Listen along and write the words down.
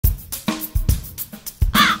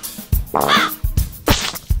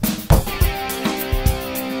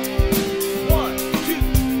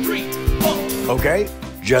Okay,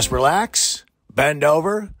 just relax, bend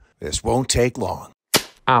over. This won't take long.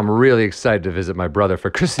 I'm really excited to visit my brother for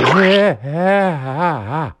Christmas.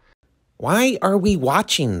 Why are we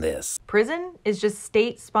watching this? Prison is just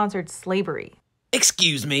state-sponsored slavery.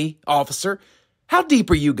 Excuse me, officer. How deep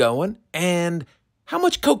are you going? And how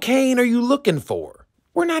much cocaine are you looking for?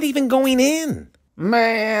 We're not even going in.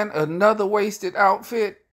 Man, another wasted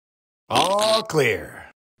outfit. All clear.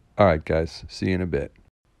 All right, guys. See you in a bit.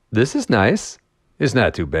 This is nice. It's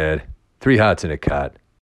not too bad. 3 hots in a cot.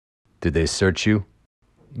 Did they search you?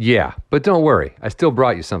 Yeah, but don't worry. I still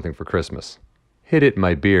brought you something for Christmas. Hid it in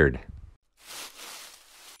my beard.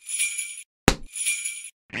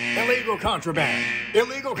 Illegal contraband.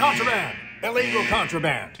 Illegal contraband. Illegal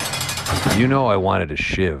contraband. You know I wanted a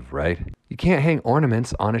shiv, right? You can't hang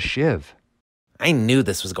ornaments on a shiv. I knew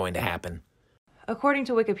this was going to happen. According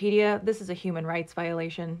to Wikipedia, this is a human rights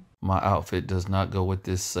violation. My outfit does not go with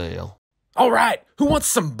this sale. All right, who wants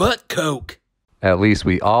some butt coke? At least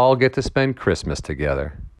we all get to spend Christmas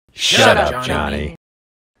together. Shut up, Johnny.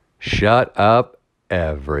 Shut up,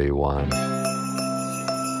 everyone.